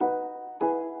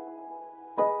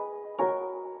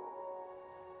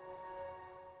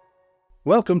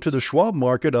Welcome to the Schwab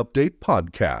Market Update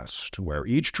podcast, where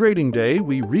each trading day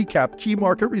we recap key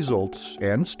market results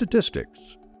and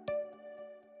statistics.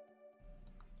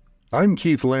 I'm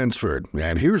Keith Lansford,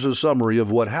 and here's a summary of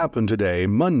what happened today,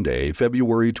 Monday,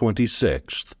 February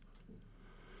 26th.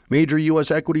 Major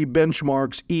U.S. equity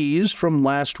benchmarks eased from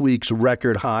last week's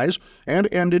record highs and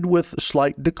ended with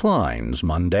slight declines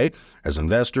Monday as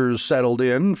investors settled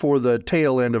in for the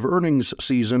tail end of earnings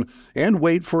season and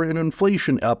wait for an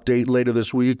inflation update later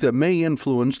this week that may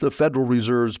influence the Federal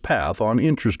Reserve's path on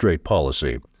interest rate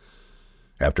policy.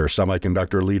 After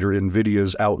semiconductor leader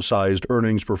NVIDIA's outsized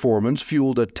earnings performance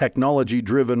fueled a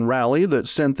technology-driven rally that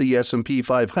sent the S&P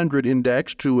 500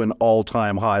 index to an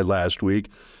all-time high last week,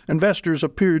 investors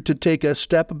appeared to take a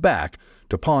step back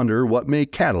to ponder what may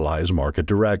catalyze market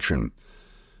direction.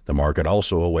 The market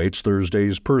also awaits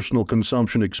Thursday's Personal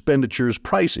Consumption Expenditures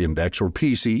Price Index, or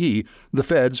PCE, the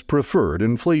Fed's preferred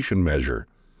inflation measure.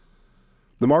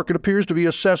 The market appears to be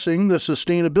assessing the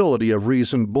sustainability of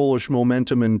recent bullish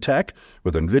momentum in tech,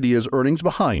 with NVIDIA's earnings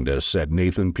behind us, said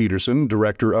Nathan Peterson,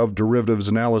 Director of Derivatives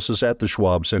Analysis at the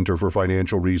Schwab Center for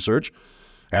Financial Research.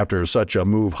 After such a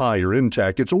move higher in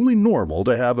tech, it's only normal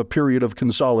to have a period of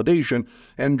consolidation,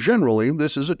 and generally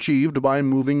this is achieved by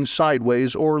moving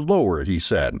sideways or lower, he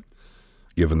said.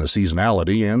 Given the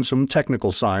seasonality and some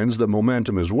technical signs that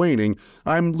momentum is waning,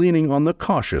 I'm leaning on the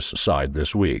cautious side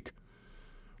this week.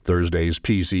 Thursday's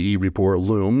PCE report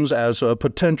looms as a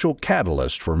potential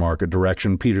catalyst for market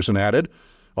direction, Peterson added.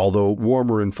 Although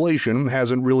warmer inflation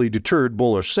hasn't really deterred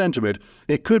bullish sentiment,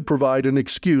 it could provide an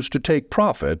excuse to take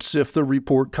profits if the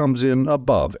report comes in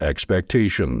above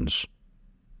expectations.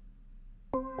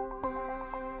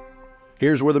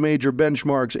 Here's where the major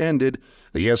benchmarks ended.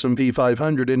 The S&P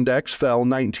 500 index fell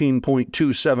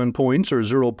 19.27 points, or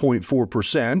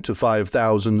 0.4%, to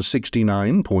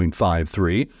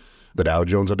 5,069.53. The Dow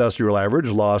Jones Industrial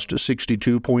Average lost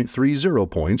 62.30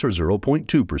 points, or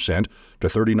 0.2%, to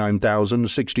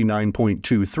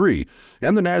 39,069.23,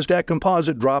 and the Nasdaq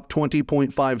Composite dropped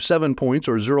 20.57 points,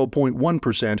 or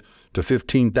 0.1%, to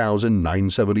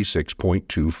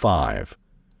 15,976.25.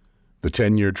 The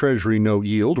 10-year Treasury note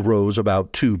yield rose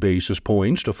about 2 basis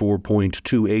points to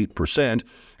 4.28%,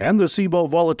 and the Cboe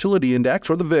Volatility Index,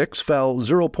 or the VIX, fell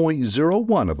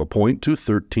 0.01 of a point to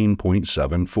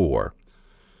 13.74.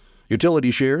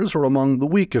 Utility shares are among the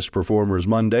weakest performers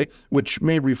Monday, which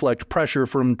may reflect pressure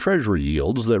from Treasury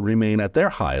yields that remain at their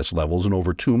highest levels in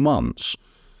over 2 months.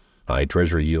 High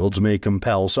Treasury yields may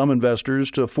compel some investors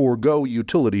to forego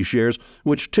utility shares,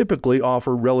 which typically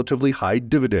offer relatively high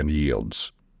dividend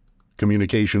yields.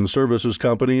 Communication services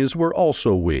companies were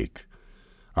also weak.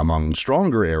 Among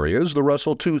stronger areas, the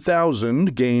Russell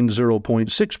 2000 gained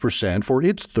 0.6% for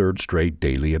its third straight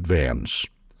daily advance.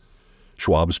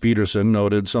 Schwab's Peterson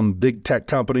noted some big tech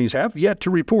companies have yet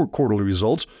to report quarterly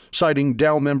results, citing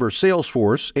Dow member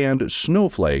Salesforce and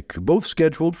Snowflake, both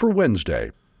scheduled for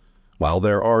Wednesday. While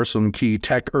there are some key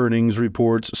tech earnings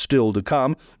reports still to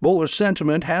come, bullish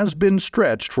sentiment has been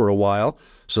stretched for a while.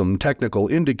 Some technical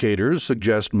indicators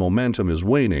suggest momentum is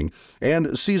waning, and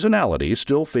seasonality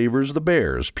still favors the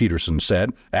bears, Peterson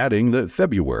said, adding that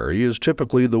February is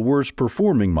typically the worst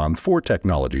performing month for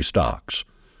technology stocks.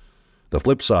 The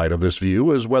flip side of this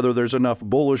view is whether there's enough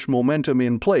bullish momentum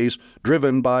in place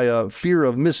driven by a fear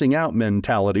of missing out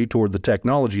mentality toward the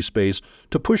technology space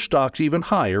to push stocks even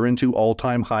higher into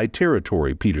all-time high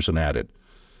territory, Peterson added.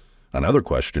 Another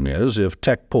question is, if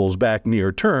tech pulls back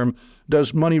near term,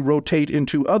 does money rotate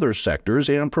into other sectors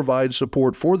and provide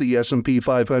support for the S&P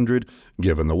 500,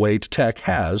 given the weight tech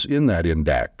has in that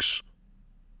index?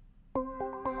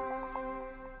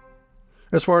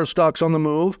 As far as stocks on the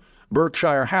move,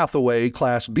 Berkshire Hathaway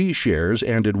Class B shares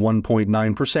ended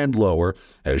 1.9% lower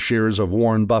as shares of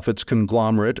Warren Buffett's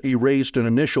conglomerate erased an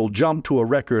initial jump to a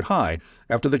record high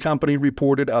after the company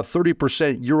reported a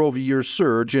 30% year-over-year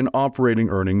surge in operating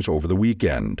earnings over the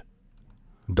weekend.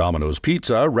 Domino's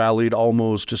Pizza rallied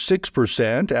almost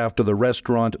 6% after the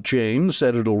restaurant chain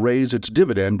said it'll raise its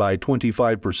dividend by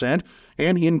 25%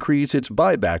 and increase its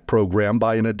buyback program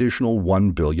by an additional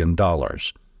 $1 billion.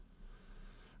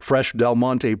 Fresh Del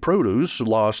Monte Produce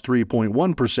lost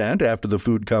 3.1% after the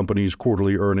food company's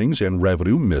quarterly earnings and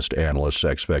revenue missed analysts'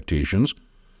 expectations.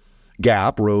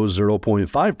 Gap rose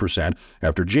 0.5%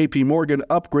 after J.P. Morgan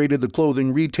upgraded the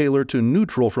clothing retailer to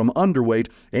neutral from underweight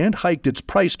and hiked its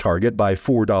price target by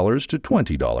 $4 to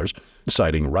 $20,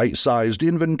 citing right-sized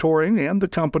inventory and the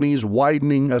company's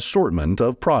widening assortment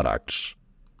of products.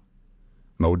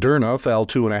 Moderna fell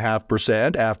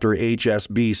 2.5% after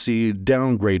HSBC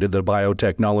downgraded the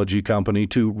biotechnology company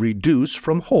to reduce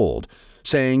from hold,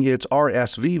 saying its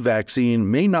RSV vaccine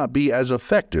may not be as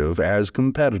effective as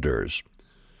competitors.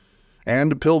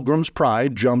 And Pilgrim's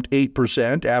Pride jumped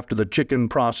 8% after the chicken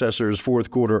processor's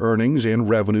fourth-quarter earnings and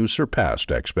revenue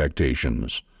surpassed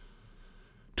expectations.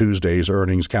 Tuesday's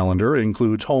earnings calendar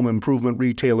includes home improvement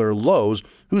retailer Lowe's,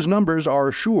 whose numbers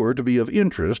are sure to be of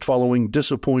interest following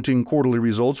disappointing quarterly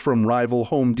results from rival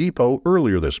Home Depot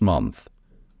earlier this month.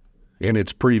 In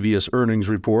its previous earnings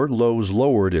report, Lowe's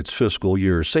lowered its fiscal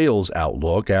year sales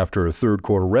outlook after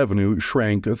third-quarter revenue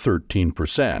shrank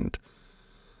 13%.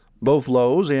 Both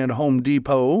Lowe's and Home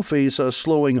Depot face a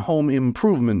slowing home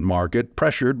improvement market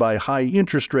pressured by high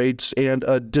interest rates and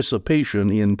a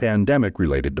dissipation in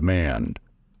pandemic-related demand.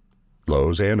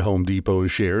 Lowe's and Home Depot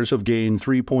shares have gained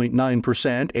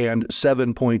 3.9% and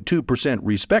 7.2%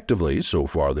 respectively so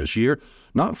far this year,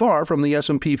 not far from the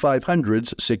S&P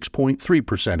 500's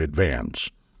 6.3% advance.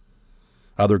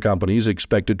 Other companies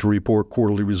expected to report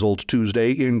quarterly results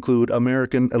Tuesday include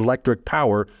American Electric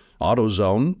Power,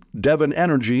 AutoZone, Devon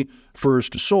Energy,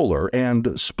 First Solar, and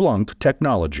Splunk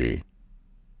Technology.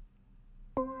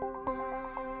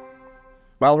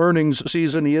 While earnings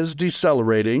season is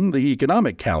decelerating, the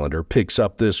economic calendar picks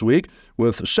up this week,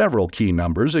 with several key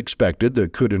numbers expected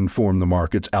that could inform the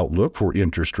market's outlook for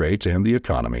interest rates and the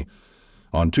economy.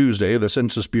 On Tuesday, the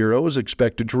Census Bureau is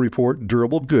expected to report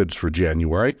durable goods for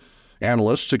January.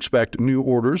 Analysts expect new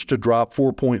orders to drop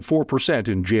 4.4%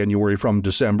 in January from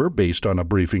December based on a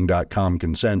Briefing.com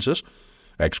consensus.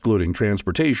 Excluding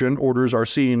transportation, orders are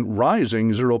seen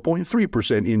rising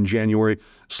 0.3% in January,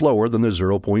 slower than the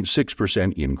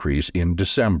 0.6% increase in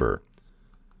December.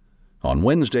 On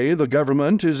Wednesday, the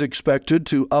government is expected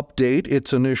to update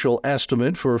its initial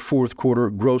estimate for fourth-quarter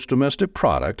gross domestic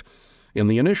product. In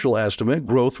the initial estimate,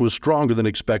 growth was stronger than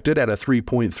expected at a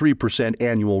 3.3%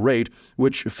 annual rate,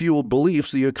 which fueled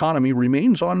beliefs the economy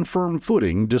remains on firm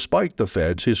footing despite the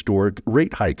Fed's historic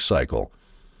rate hike cycle.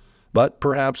 But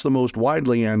perhaps the most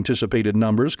widely anticipated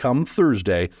numbers come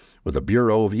Thursday with the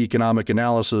Bureau of Economic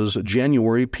Analysis'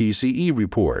 January PCE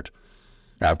report.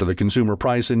 After the Consumer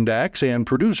Price Index and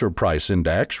Producer Price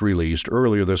Index released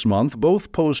earlier this month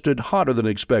both posted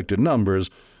hotter-than-expected numbers,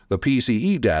 the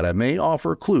PCE data may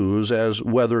offer clues as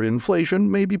whether inflation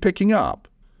may be picking up.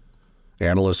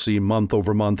 Analysts see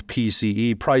month-over-month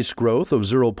PCE price growth of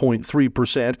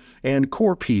 0.3% and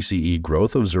core PCE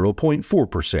growth of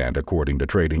 0.4%, according to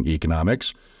Trading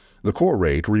Economics. The core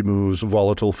rate removes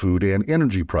volatile food and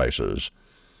energy prices.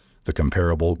 The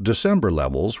comparable December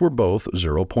levels were both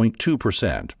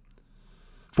 0.2%.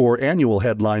 For annual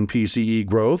headline PCE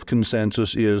growth,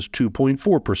 consensus is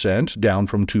 2.4%, down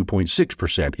from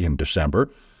 2.6% in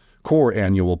December. Core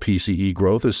annual PCE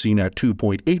growth is seen at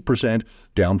 2.8%,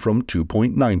 down from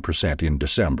 2.9% in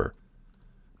December.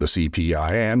 The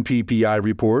CPI and PPI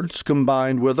reports,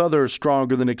 combined with other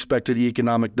stronger-than-expected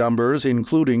economic numbers,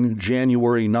 including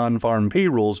January non-farm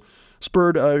payrolls,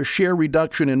 spurred a share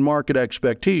reduction in market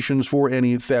expectations for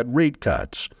any Fed rate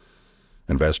cuts.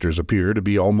 Investors appear to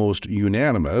be almost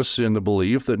unanimous in the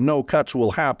belief that no cuts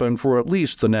will happen for at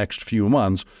least the next few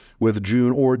months, with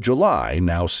June or July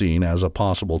now seen as a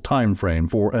possible time frame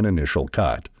for an initial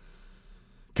cut.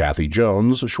 Kathy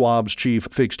Jones, Schwab's chief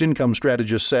fixed income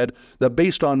strategist, said that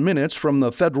based on minutes from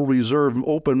the Federal Reserve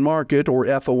Open Market or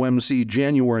FOMC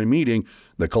January meeting,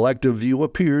 the collective view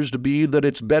appears to be that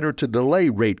it's better to delay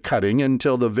rate cutting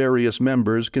until the various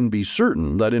members can be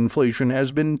certain that inflation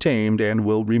has been tamed and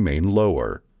will remain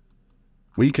lower.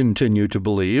 We continue to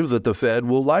believe that the Fed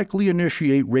will likely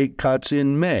initiate rate cuts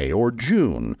in May or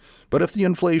June, but if the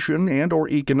inflation and/or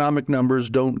economic numbers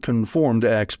don't conform to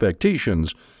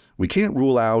expectations, we can't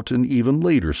rule out an even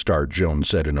later start, Jones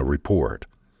said in a report.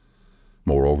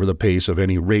 Moreover, the pace of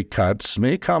any rate cuts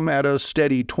may come at a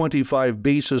steady 25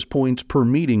 basis points per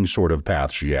meeting sort of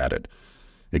path, she added.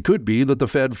 It could be that the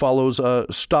Fed follows a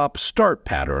stop-start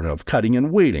pattern of cutting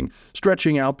and waiting,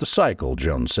 stretching out the cycle,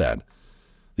 Jones said.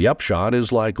 The upshot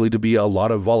is likely to be a lot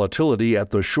of volatility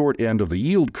at the short end of the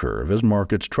yield curve as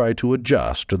markets try to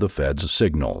adjust to the Fed's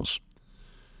signals.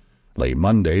 Late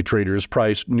Monday, traders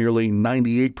priced nearly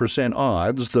 98%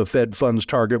 odds the Fed funds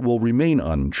target will remain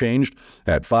unchanged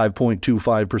at 5.25%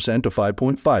 to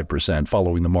 5.5%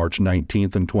 following the March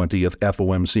 19th and 20th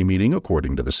FOMC meeting,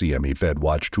 according to the CME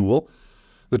FedWatch tool.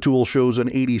 The tool shows an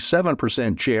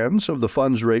 87% chance of the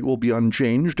funds rate will be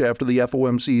unchanged after the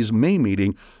FOMC's May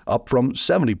meeting, up from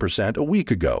 70% a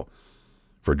week ago.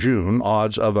 For June,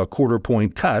 odds of a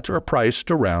quarter-point cut are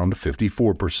priced around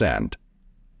 54%.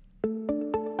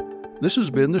 This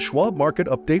has been the Schwab Market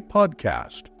Update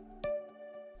podcast.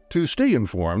 To stay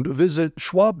informed, visit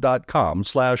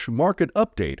schwab.com/market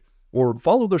update or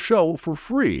follow the show for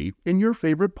free in your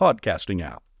favorite podcasting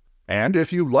app. And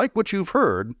if you like what you've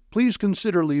heard, please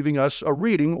consider leaving us a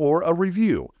rating or a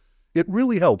review. It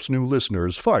really helps new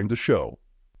listeners find the show.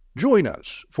 Join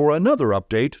us for another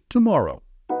update tomorrow.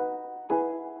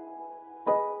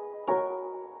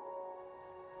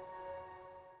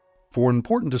 For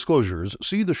important disclosures,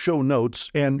 see the show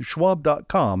notes and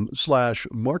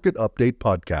schwab.com/market update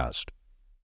podcast.